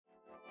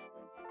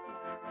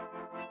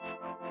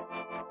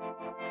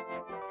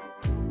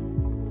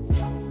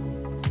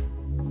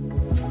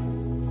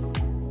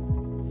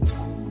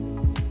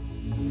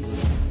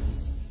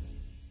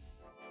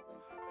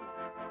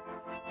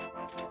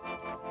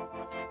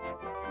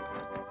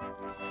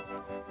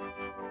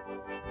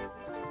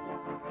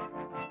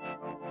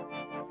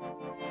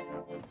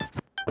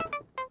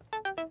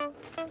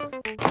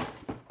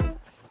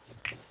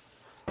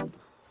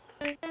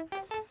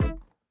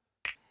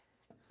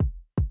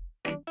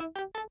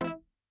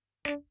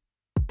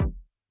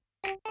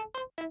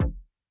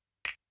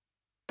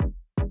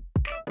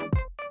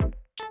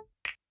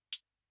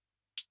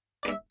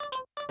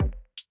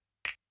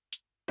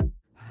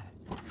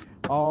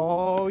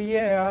Oh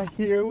yeah,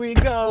 here we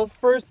go.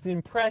 First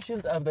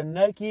impressions of the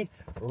Nike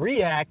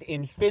React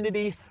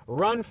Infinity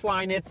Run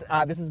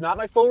Flyknit. This is not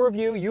my full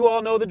review. You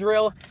all know the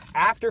drill.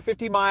 After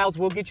 50 miles,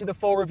 we'll get you the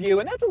full review.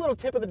 And that's a little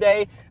tip of the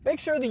day. Make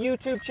sure the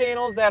YouTube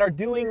channels that are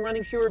doing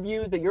running shoe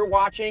reviews that you're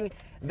watching,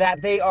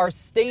 that they are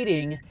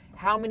stating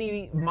how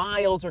many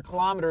miles or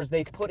kilometers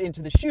they've put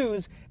into the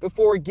shoes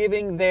before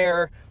giving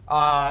their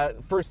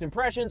first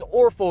impressions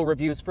or full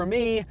reviews. For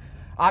me,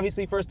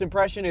 obviously, first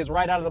impression is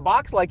right out of the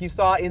box, like you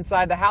saw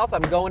inside the house.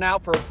 I'm going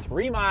out for a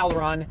 3-mile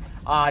run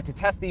to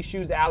test these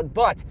shoes out.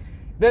 But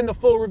then the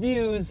full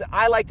reviews,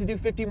 I like to do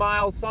 50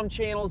 miles. Some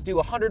channels do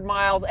 100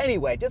 miles.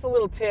 Anyway, just a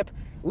little tip.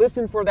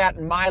 Listen for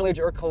that mileage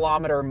or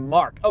kilometer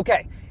mark.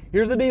 Okay,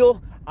 here's the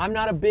deal. I'm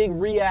not a big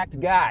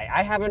React guy.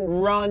 I haven't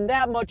run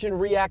that much in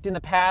React in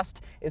the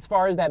past as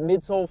far as that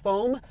midsole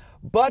foam,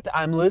 but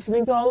I'm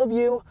listening to all of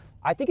you.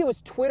 I think it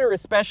was Twitter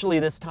especially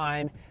this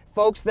time,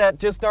 folks that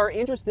just are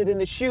interested in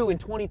the shoe in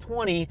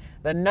 2020,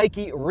 the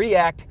Nike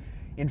React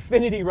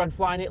Infinity Run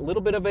Flyknit. A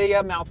little bit of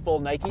a mouthful,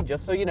 Nike,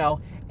 just so you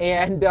know.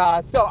 And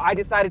so I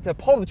decided to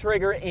pull the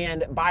trigger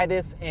and buy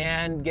this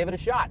and give it a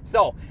shot.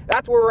 So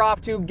that's where we're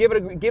off to. Give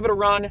it a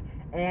run,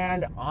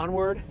 and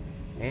onward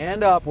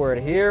and upward.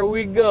 Here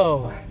we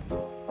go.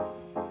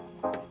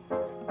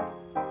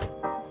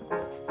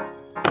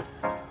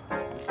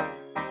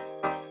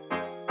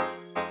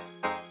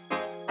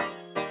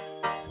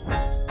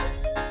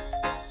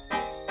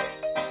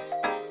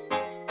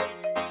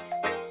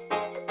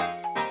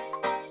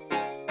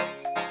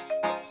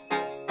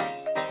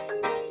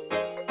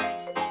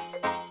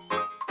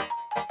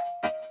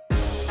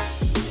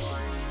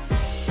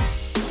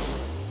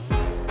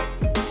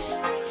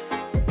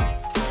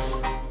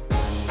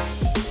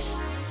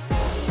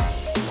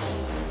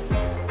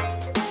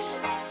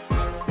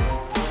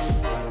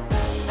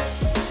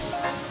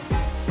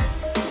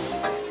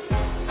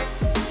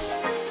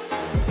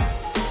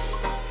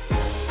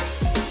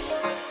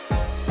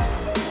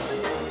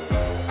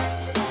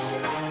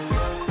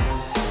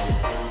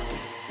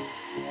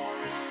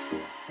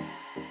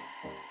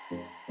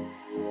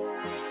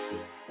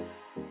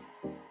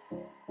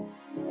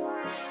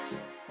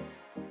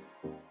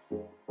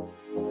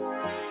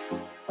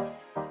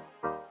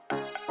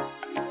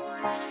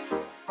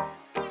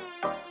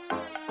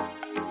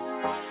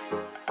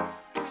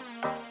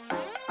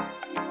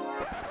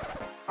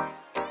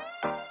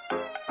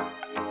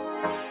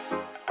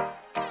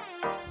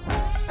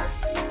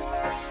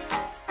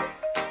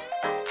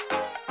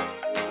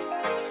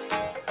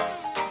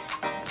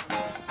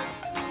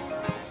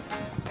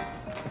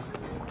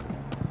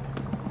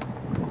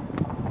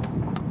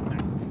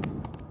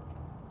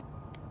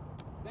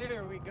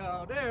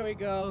 There we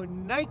go.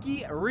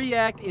 Nike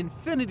React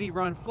Infinity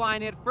Run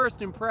Flyknit.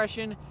 First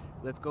impression.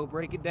 Let's go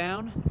break it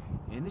down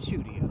in the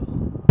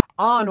studio.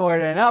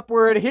 Onward and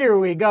upward. Here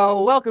we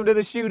go. Welcome to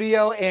the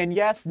studio. And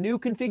yes, new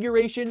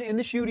configuration in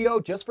the studio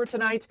just for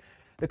tonight.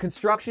 The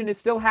construction is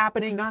still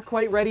happening. Not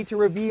quite ready to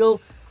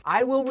reveal.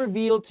 I will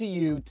reveal to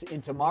you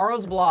in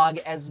tomorrow's vlog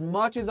as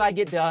much as I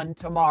get done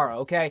tomorrow,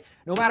 okay?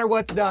 No matter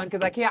what's done,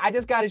 because I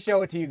just got to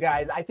show it to you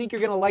guys. I think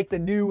you're going to like the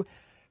new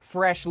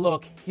fresh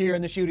look here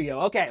in the studio.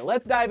 Okay,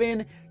 let's dive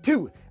in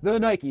to the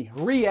Nike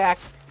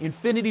React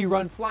Infinity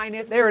Run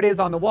Flyknit. There it is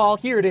on the wall.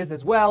 Here it is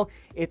as well.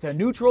 It's a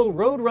neutral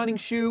road running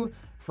shoe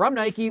from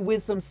Nike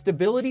with some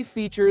stability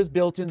features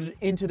built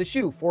into the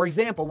shoe. For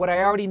example, what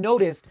I already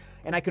noticed,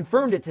 and I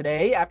confirmed it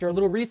today after a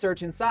little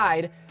research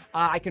inside,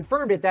 I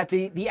confirmed it that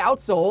the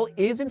outsole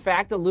is in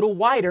fact a little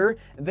wider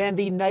than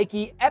the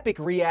Nike Epic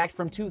React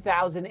from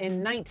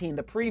 2019,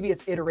 the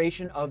previous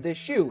iteration of this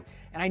shoe.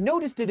 And I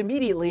noticed it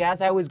immediately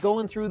as I was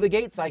going through the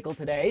gait cycle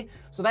today.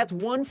 So that's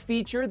one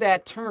feature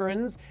that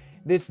turns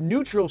this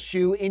neutral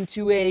shoe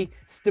into a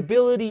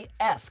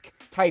stability-esque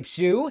type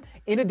shoe.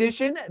 In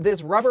addition,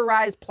 this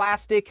rubberized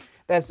plastic,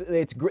 this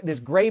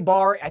gray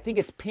bar, I think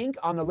it's pink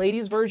on the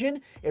ladies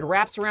version. It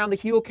wraps around the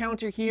heel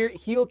counter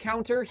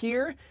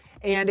here,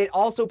 and it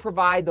also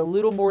provides a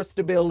little more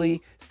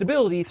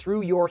stability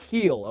through your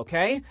heel,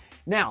 okay?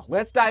 Now,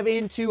 let's dive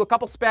into a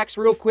couple specs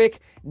real quick.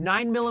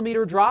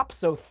 9mm drop,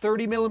 so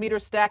 30mm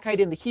stack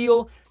height in the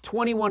heel,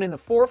 21 in the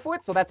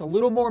forefoot, so that's a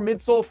little more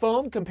midsole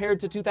foam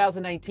compared to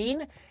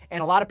 2019,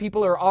 and a lot of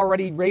people are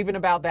already raving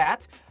about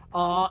that.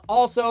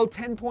 Also,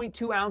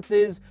 10.2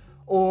 ounces,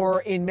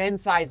 or in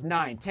men's size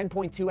 9,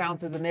 10.2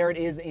 ounces, and there it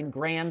is in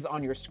grams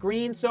on your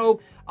screen. So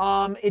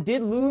it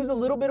did lose a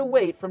little bit of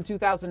weight from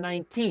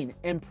 2019,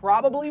 and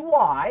probably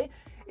why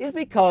is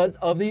because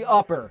of the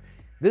upper.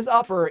 This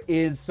upper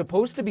is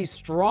supposed to be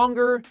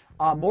stronger,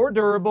 more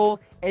durable,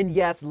 and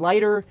yes,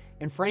 lighter.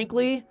 And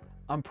frankly,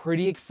 I'm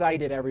pretty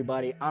excited,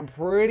 everybody. I'm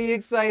pretty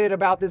excited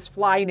about this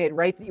Flyknit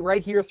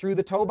right here through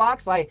the toe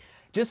box. I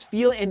just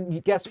feel,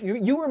 and guess,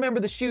 you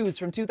remember the shoes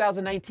from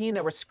 2019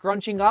 that were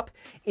scrunching up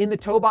in the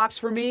toe box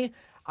for me?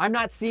 I'm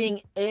not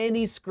seeing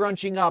any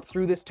scrunching up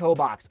through this toe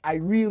box. I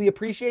really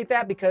appreciate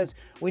that, because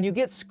when you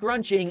get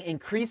scrunching and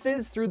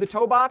creases through the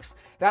toe box,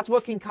 that's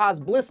what can cause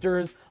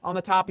blisters on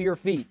the top of your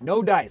feet.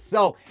 No dice.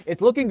 So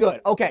it's looking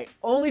good. Okay,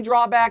 only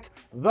drawback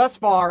thus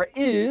far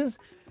is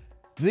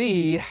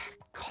the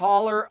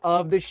collar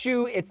of the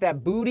shoe. It's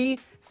that booty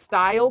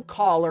style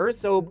collar.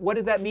 So what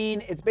does that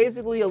mean? It's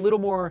basically a little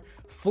more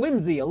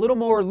flimsy, a little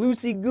more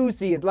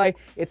loosey-goosey.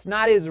 It's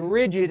not as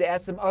rigid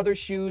as some other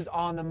shoes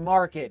on the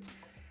market.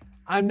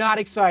 I'm not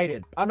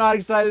excited. I'm not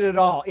excited at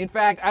all. In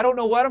fact, I don't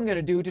know what I'm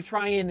gonna do to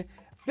try and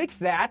fix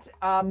that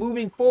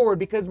moving forward,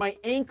 because my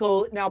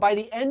ankle, now by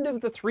the end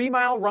of the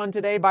 3-mile run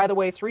today, by the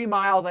way, 3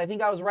 miles, I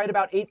think I was right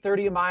about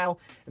 8:30 a mile.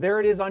 There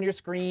it is on your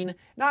screen.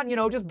 Not,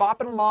 just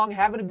bopping along,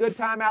 having a good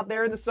time out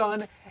there in the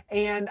sun.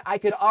 And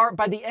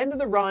by the end of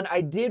the run,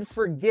 I did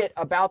forget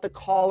about the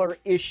collar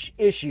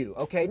issue,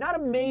 okay? Not a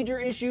major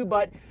issue,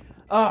 but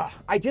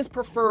I just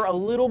prefer a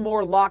little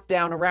more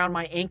lockdown around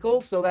my ankle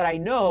so that I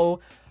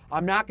know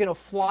I'm not gonna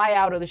fly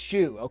out of the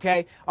shoe,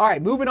 okay? All right,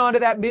 moving on to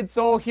that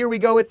midsole. Here we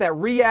go. It's that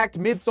React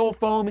midsole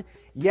foam.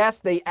 Yes,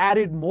 they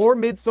added more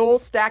midsole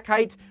stack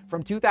height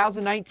from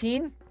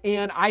 2019,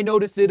 and I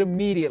noticed it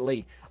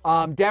immediately.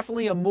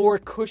 Definitely a more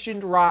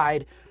cushioned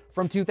ride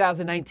from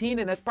 2019,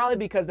 and that's probably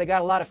because they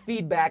got a lot of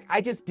feedback. I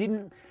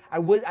did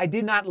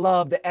not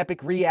love the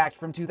Epic React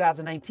from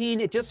 2019.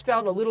 It just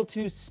felt a little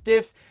too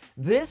stiff.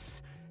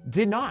 This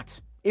did not.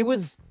 It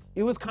was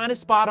kind of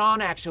spot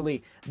on,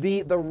 actually.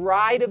 The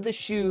ride of the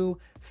shoe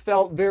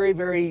felt very,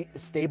 very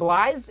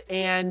stabilized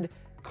and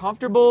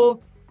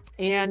comfortable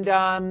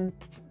and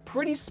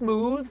pretty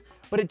smooth,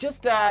 but it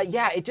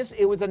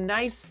was a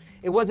nice,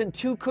 it wasn't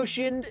too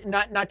cushioned,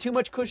 not too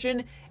much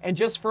cushion, and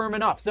just firm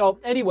enough. So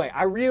anyway,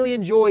 I really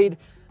enjoyed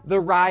the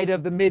ride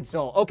of the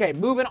midsole. Okay,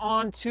 moving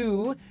on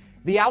to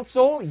the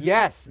outsole.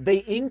 Yes, they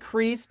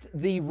increased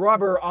the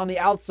rubber on the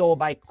outsole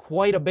by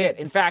quite a bit.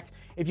 In fact,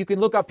 if you can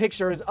look up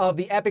pictures of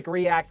the Epic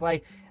React,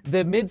 like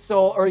the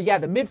midsole,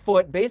 the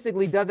midfoot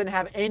basically doesn't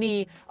have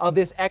any of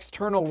this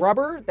external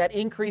rubber that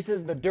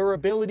increases the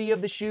durability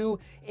of the shoe,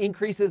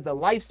 increases the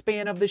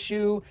lifespan of the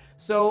shoe.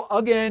 So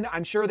again,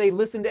 I'm sure they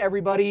listen to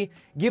everybody,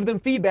 give them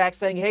feedback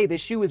saying, hey,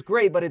 this shoe is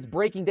great, but it's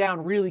breaking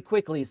down really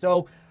quickly.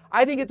 So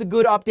I think it's a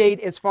good update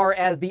as far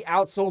as the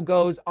outsole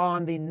goes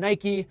on the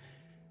Nike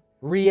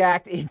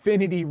React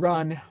Infinity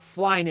Run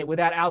Flyknit with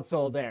that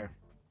outsole there.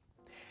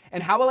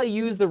 And how will I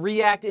use the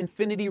React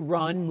Infinity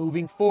Run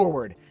moving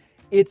forward?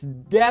 It's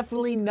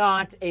definitely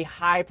not a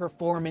high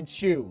performance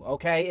shoe,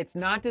 okay? It's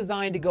not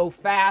designed to go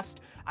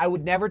fast. I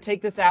would never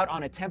take this out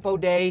on a tempo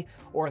day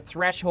or a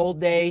threshold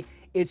day.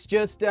 It's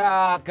just,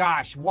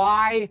 gosh,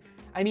 why?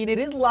 I mean, it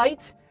is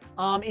light.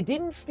 It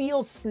didn't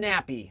feel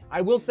snappy.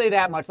 I will say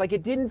that much. Like,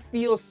 it didn't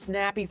feel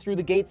snappy through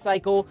the gait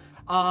cycle.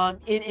 At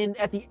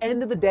the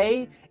end of the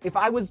day, if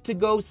I was to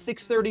go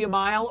 6:30 a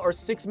mile or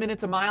 6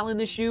 minutes a mile in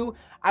the shoe,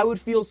 I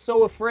would feel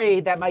so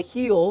afraid that my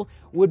heel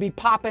would be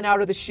popping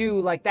out of the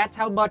shoe. Like, that's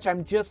how much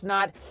I'm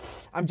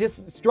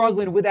just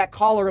struggling with that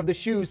collar of the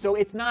shoe. So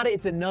it's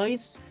a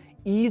nice,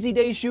 easy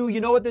day shoe. You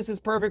know what this is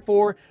perfect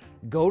for?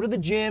 Go to the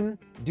gym,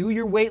 do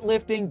your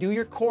weightlifting, do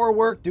your core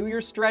work, do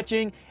your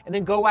stretching, and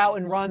then go out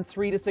and run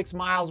 3 to 6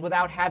 miles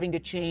without having to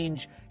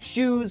change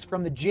shoes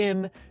from the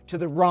gym to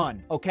the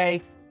run,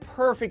 okay?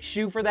 Perfect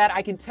shoe for that.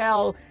 I can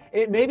tell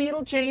maybe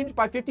it'll change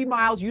by 50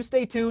 miles. You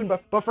stay tuned,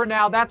 but for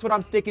now, that's what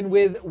I'm sticking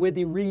with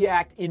the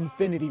React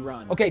Infinity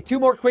Run. Okay, 2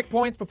 more quick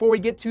points before we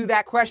get to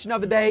that question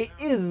of the day.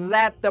 Is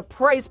that the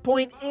price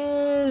point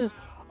is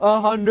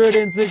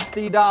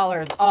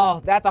 $160.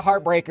 Oh, that's a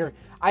heartbreaker.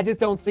 I just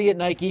don't see it,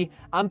 Nike.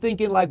 I'm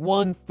thinking like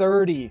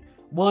 130,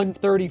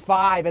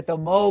 135 at the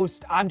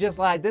most. I'm just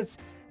like,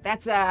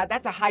 that's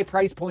a high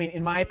price point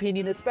in my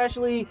opinion,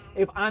 especially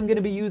if I'm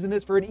gonna be using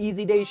this for an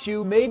easy day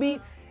shoe.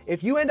 Maybe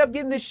if you end up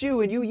getting this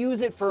shoe and you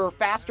use it for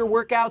faster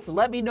workouts,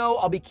 let me know.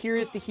 I'll be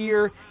curious to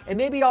hear, and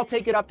maybe I'll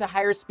take it up to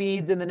higher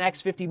speeds in the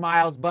next 50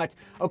 miles. But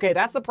okay,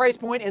 that's the price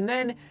point. And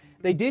then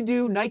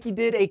Nike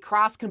did a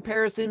cross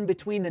comparison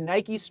between the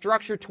Nike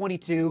Structure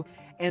 22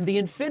 and the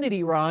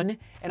Infinity Run.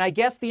 And I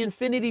guess the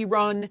Infinity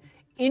Run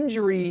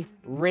injury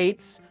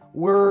rates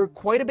were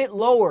quite a bit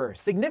lower,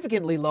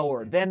 significantly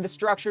lower than the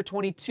Structure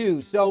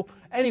 22. So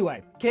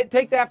anyway, can't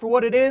take that for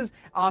what it is.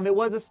 It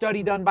was a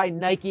study done by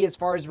Nike as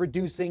far as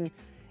reducing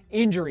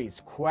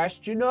injuries.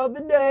 Question of the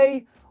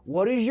day: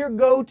 what is your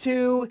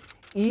go-to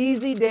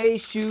easy day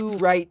shoe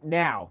right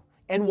now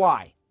and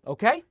why?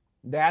 Okay,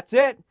 that's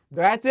it.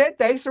 That's it.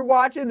 Thanks for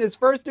watching this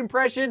first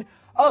impression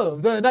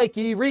of the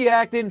Nike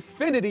React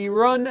Infinity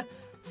Run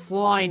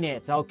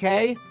Flyknit.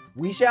 Okay,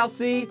 we shall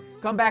see.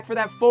 Come back for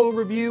that full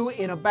review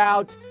in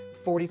about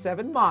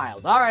 47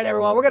 miles. All right,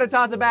 everyone, we're going to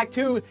toss it back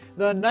to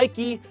the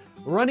Nike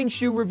running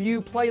shoe review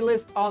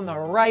playlist on the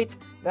right.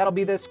 That'll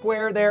be the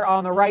square there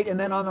on the right, and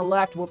then on the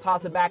left, we'll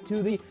toss it back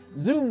to the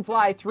Zoom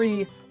Fly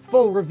 3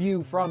 full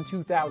review from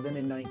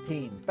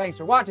 2019. Thanks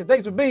for watching.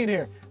 Thanks for being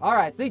here. All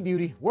right, see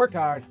beauty, work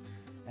hard,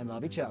 and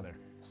love each other.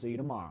 See you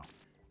tomorrow.